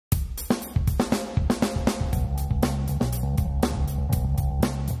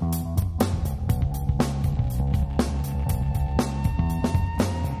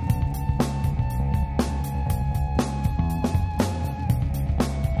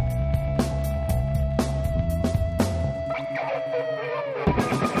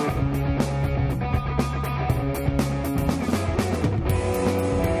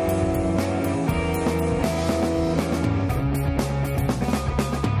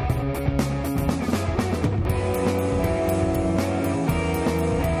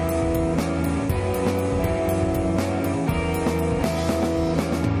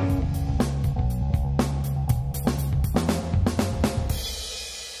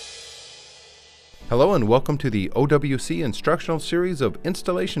Hello and welcome to the OWC instructional series of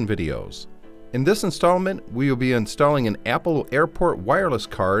installation videos. In this installment, we will be installing an Apple AirPort wireless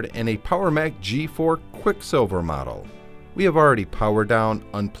card and a PowerMac G4 QuickSilver model. We have already powered down,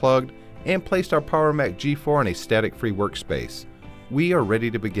 unplugged, and placed our PowerMac G4 in a static-free workspace. We are ready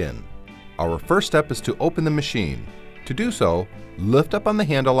to begin. Our first step is to open the machine. To do so, lift up on the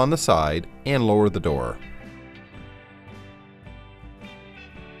handle on the side and lower the door.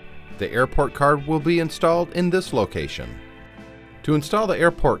 The AirPort card will be installed in this location. To install the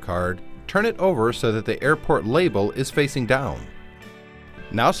AirPort card, turn it over so that the AirPort label is facing down.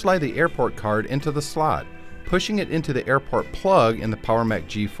 Now slide the AirPort card into the slot, pushing it into the AirPort plug in the PowerMac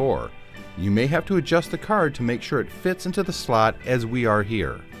G4. You may have to adjust the card to make sure it fits into the slot as we are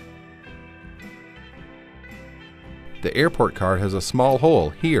here. The AirPort card has a small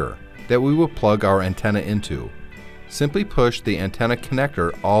hole here that we will plug our antenna into. Simply push the antenna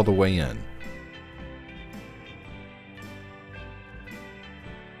connector all the way in.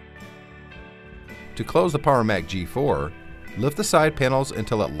 To close the PowerMac G4, lift the side panels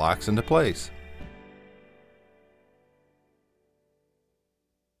until it locks into place.